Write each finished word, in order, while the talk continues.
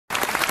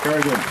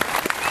Very good.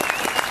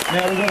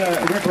 Now we've got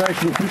a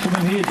recreational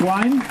fisherman here,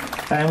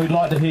 Dwayne, and we'd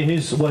like to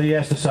hear what he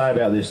has to say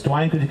about this.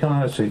 Dwayne, could you come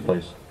and have a seat,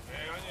 please?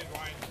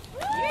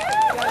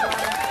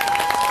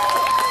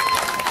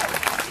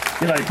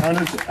 G'day,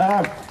 punters.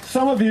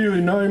 Some of you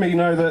who know me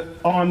know that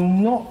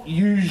I'm not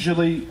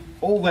usually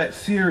all that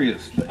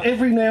serious, but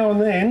every now and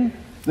then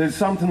there's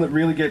something that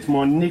really gets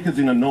my knickers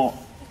in a knot,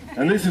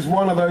 and this is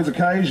one of those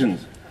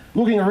occasions.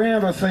 Looking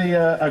around, I see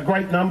a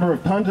great number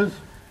of punters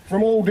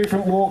from all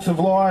different walks of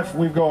life.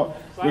 We've got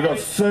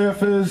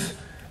surfers,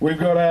 we've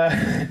got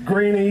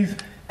greenies,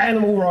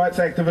 animal rights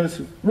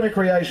activists,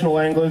 recreational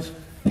anglers,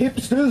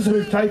 hipsters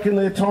who've taken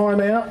their time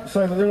out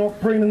so that they're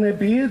not preening their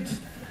beards.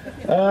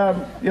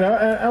 You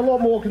know, a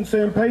lot more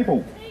concerned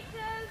people.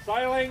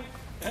 Sailing.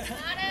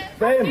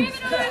 Them.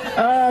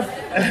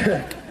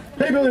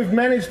 People who've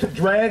managed to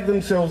drag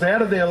themselves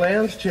out of their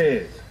lounge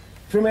chairs,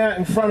 from out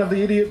in front of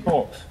the idiot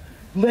box,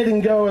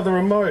 letting go of the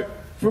remote,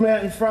 from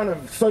out in front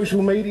of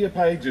social media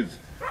pages,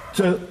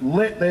 to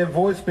let their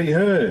voice be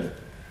heard.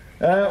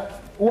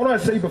 What I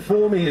see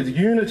before me is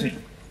unity.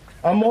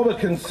 A mob of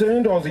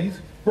concerned Aussies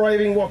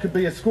braving what could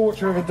be a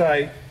scorcher of a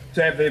day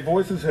to have their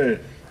voices heard.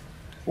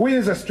 We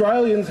as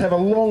Australians have a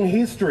long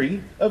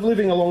history of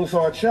living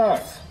alongside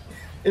sharks.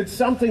 It's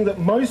something that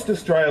most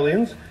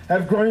Australians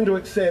have grown to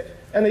accept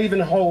and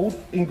even hold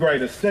in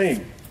great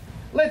esteem.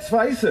 Let's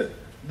face it,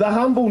 the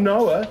humble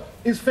Noah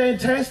is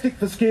fantastic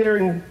for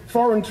scaring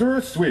foreign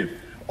tourists with,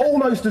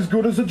 almost as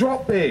good as the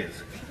drop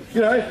bears.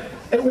 You know,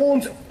 it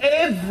warms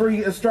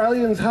every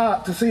Australian's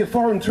heart to see a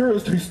foreign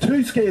tourist who's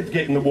too scared to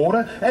get in the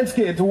water and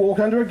scared to walk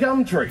under a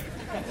gum tree.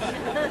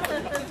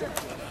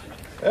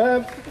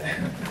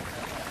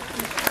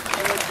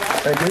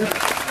 Thank you.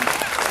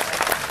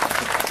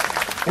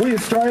 We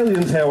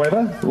Australians,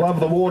 however, love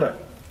the water.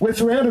 We're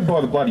surrounded by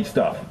the bloody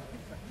stuff.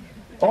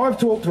 I've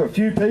talked to a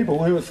few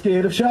people who are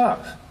scared of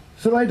sharks,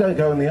 so they don't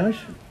go in the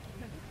ocean.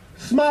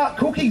 Smart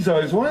cookies,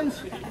 those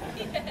ones.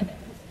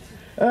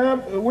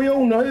 We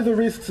all know the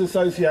risks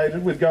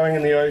associated with going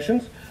in the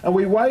oceans, and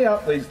we weigh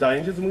up these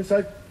dangers and we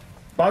say,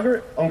 bugger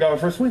it, I'm going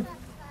for a swim.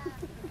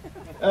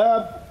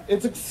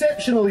 It's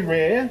exceptionally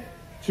rare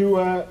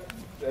to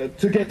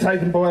get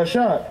taken by a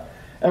shark.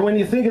 And when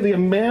you think of the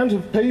amount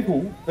of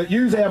people that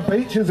use our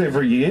beaches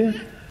every year,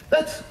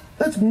 that's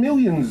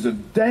millions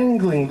of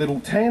dangling little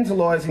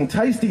tantalising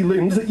tasty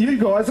limbs that you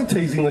guys are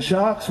teasing the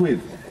sharks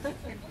with.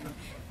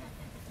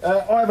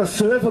 I have a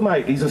surfer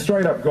mate, he's a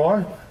straight up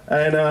guy,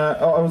 and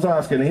I was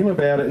asking him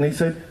about it, and he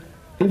said,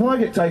 if I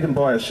get taken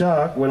by a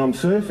shark when I'm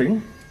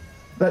surfing,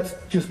 that's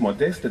just my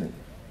destiny.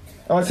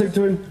 I said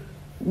to him,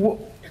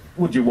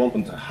 would you want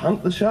them to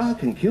hunt the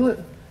shark and kill it?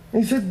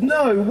 And he said,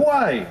 no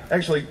way.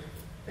 Actually,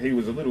 he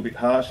was a little bit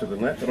harsher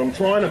than that, but I'm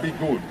trying to be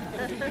good.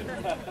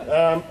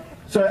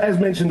 So as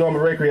mentioned, I'm a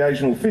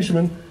recreational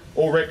fisherman,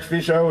 or rec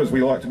fisho as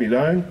we like to be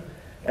known,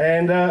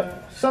 and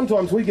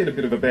sometimes we get a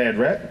bit of a bad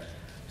rap.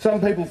 Some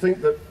people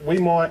think that we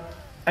might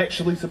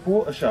actually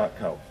support a shark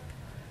cull.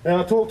 Now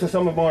I talked to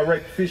some of my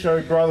rec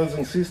fisho brothers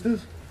and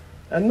sisters,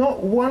 and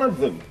not one of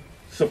them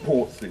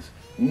supports this.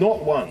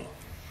 Not one.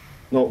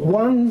 Not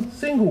one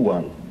single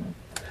one.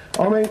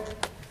 I mean,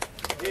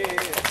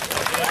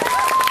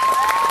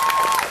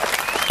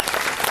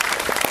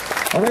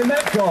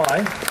 that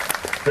guy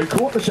who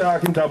caught the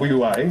shark in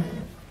WA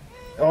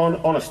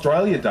on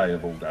Australia Day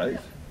of all days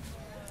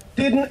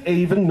didn't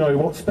even know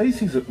what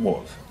species it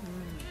was.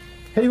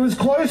 He was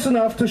close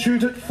enough to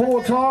shoot it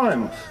 4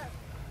 times.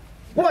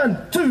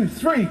 1, 2,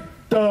 3,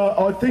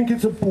 I think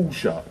it's a bull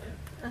shark.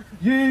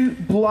 You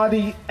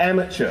bloody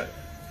amateur.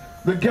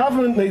 The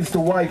government needs to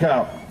wake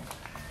up.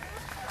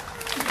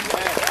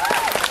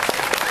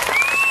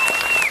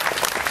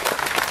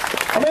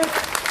 I mean,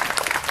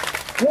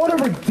 what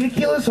a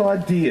ridiculous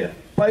idea,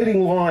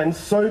 baiting lines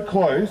so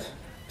close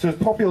to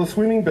popular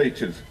swimming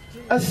beaches.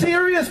 Are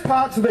serious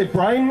parts of their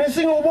brain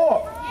missing or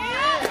what?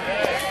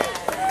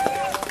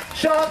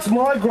 Sharks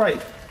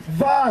migrate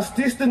vast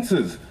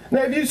distances.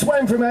 Now, if you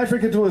swam from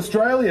Africa to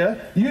Australia,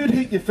 you'd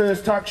hit your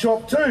first tuck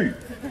shop too.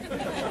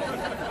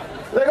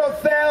 They've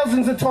got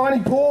thousands of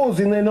tiny pores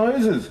in their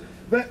noses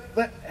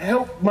that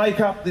help make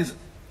up this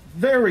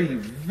very,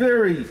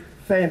 very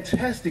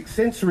fantastic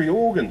sensory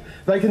organ.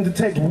 They can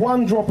detect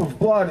 1 drop of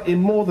blood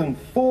in more than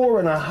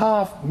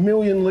 4.5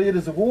 million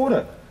litres of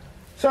water.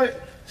 So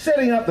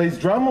setting up these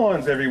drum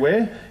lines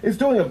everywhere is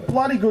doing a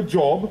bloody good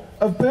job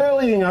of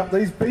burleying up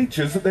these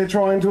beaches that they're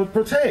trying to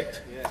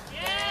protect. Yeah.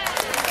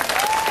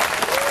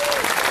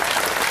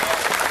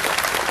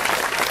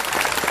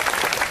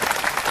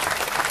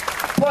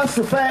 Plus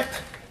the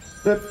fact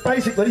that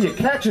basically you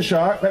catch a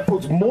shark, that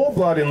puts more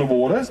blood in the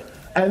water,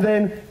 and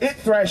then it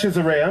thrashes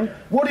around.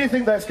 What do you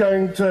think that's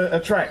going to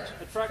attract?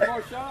 Attract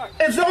more sharks.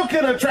 It's not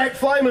going to attract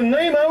Flamin'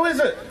 Nemo, is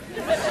it?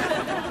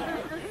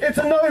 It's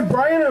a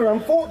no-brainer,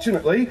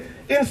 unfortunately,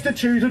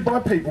 instituted by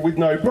people with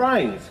no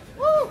brains.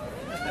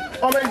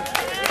 I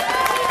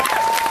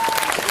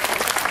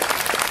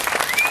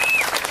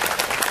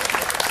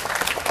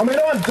mean,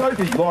 I'm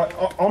dopey, like,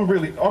 I'm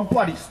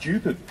bloody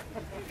stupid.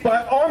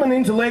 But I'm an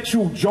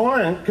intellectual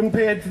giant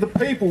compared to the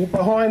people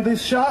behind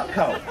this shark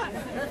cull.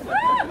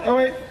 I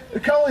mean, the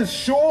cull is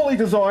surely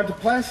designed to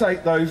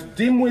placate those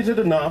dim-witted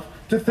enough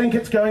to think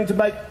it's going to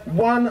make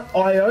one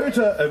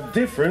iota of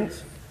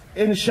difference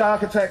in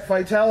shark attack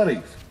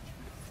fatalities.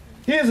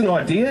 Here's an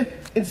idea.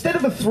 Instead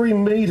of a 3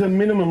 metre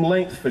minimum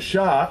length for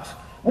sharks,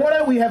 why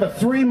don't we have a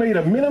 3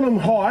 metre minimum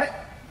height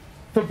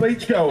for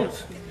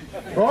beachgoers?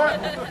 Right?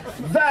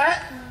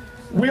 That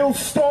will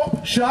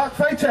stop shark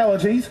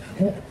fatalities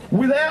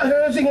without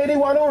hurting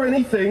anyone or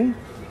anything.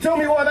 Tell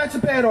me why that's a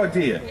bad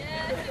idea.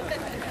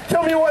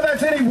 Tell me why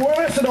that's any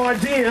worse an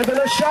idea than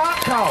a shark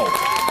cull.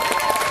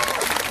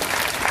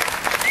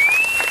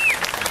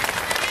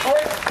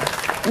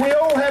 We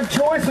all have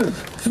choices.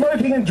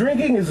 Smoking and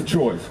drinking is a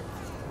choice.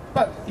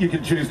 But you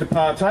can choose to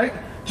partake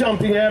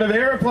jumping out of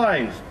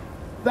aeroplanes.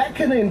 That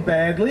can end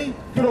badly,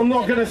 but I'm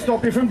not going to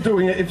stop you from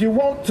doing it if you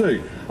want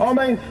to. I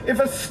mean, if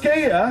a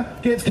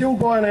skier gets killed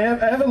by an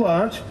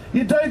avalanche,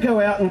 you don't go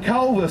out and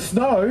cull the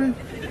snow.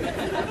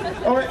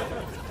 I mean,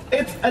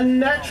 it's a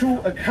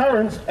natural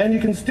occurrence, and you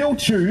can still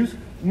choose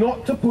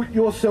not to put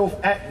yourself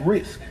at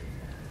risk.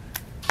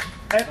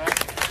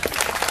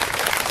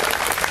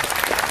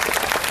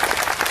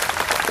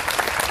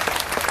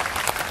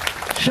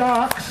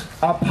 Sharks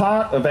are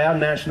part of our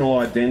national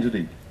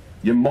identity.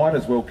 You might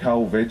as well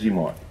cull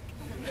Vegemite.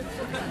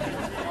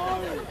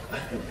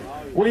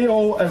 We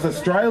all, as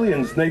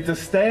Australians, need to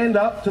stand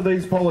up to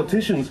these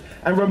politicians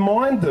and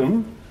remind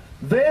them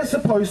they're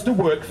supposed to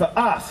work for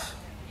us.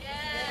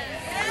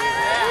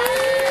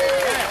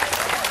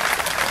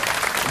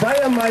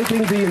 They are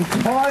making the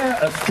entire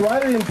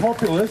Australian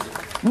populace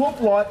look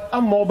like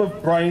a mob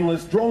of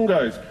brainless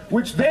drongos,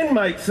 which then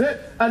makes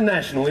it a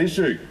national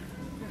issue.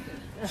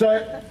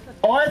 So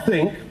I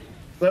think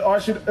that I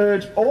should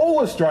urge all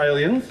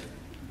Australians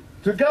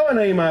to go and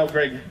email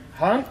Greg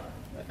Hunt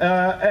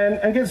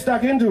and get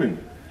stuck into him.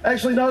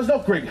 Actually, no, it's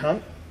not Greg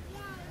Hunt.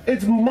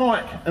 It's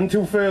Mike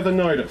until further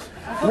notice.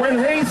 When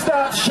he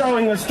starts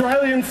showing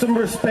Australians some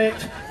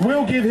respect,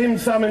 we'll give him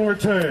some in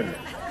return.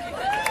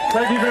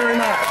 Thank you very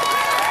much.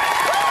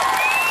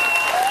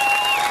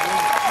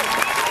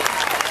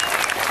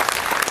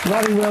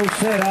 Bloody well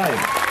said, eh?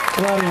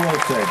 Bloody well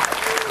said.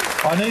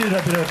 I needed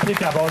a bit of a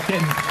pickup. I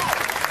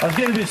was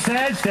getting a bit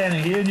sad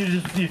standing here, and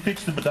you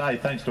fixed the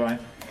bidet. Thanks, Dwayne.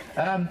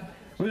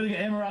 We're going to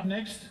get Emma up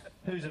next,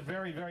 who's a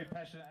very, very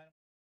passionate...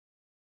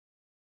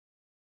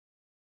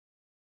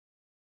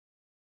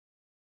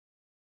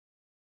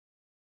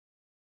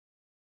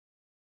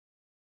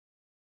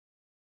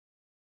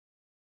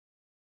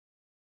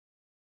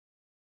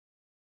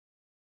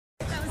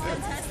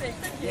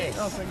 Yes,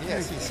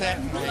 yes, it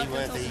certainly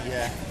were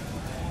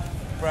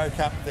broke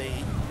up the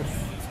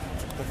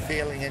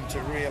feeling into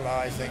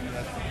realising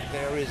that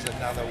there is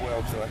another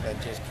world to it than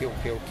just kill,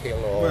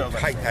 or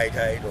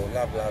hate, or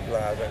love.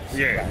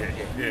 Yeah.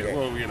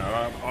 Well, you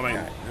know, I mean,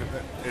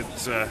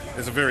 it's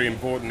a very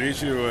important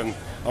issue, and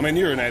I mean,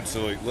 you're an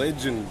absolute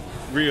legend,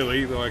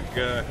 really. Like,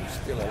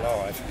 still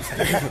alive.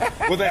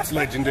 Well, that's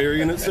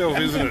legendary in itself,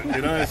 isn't it?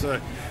 You know, so,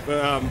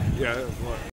 but yeah.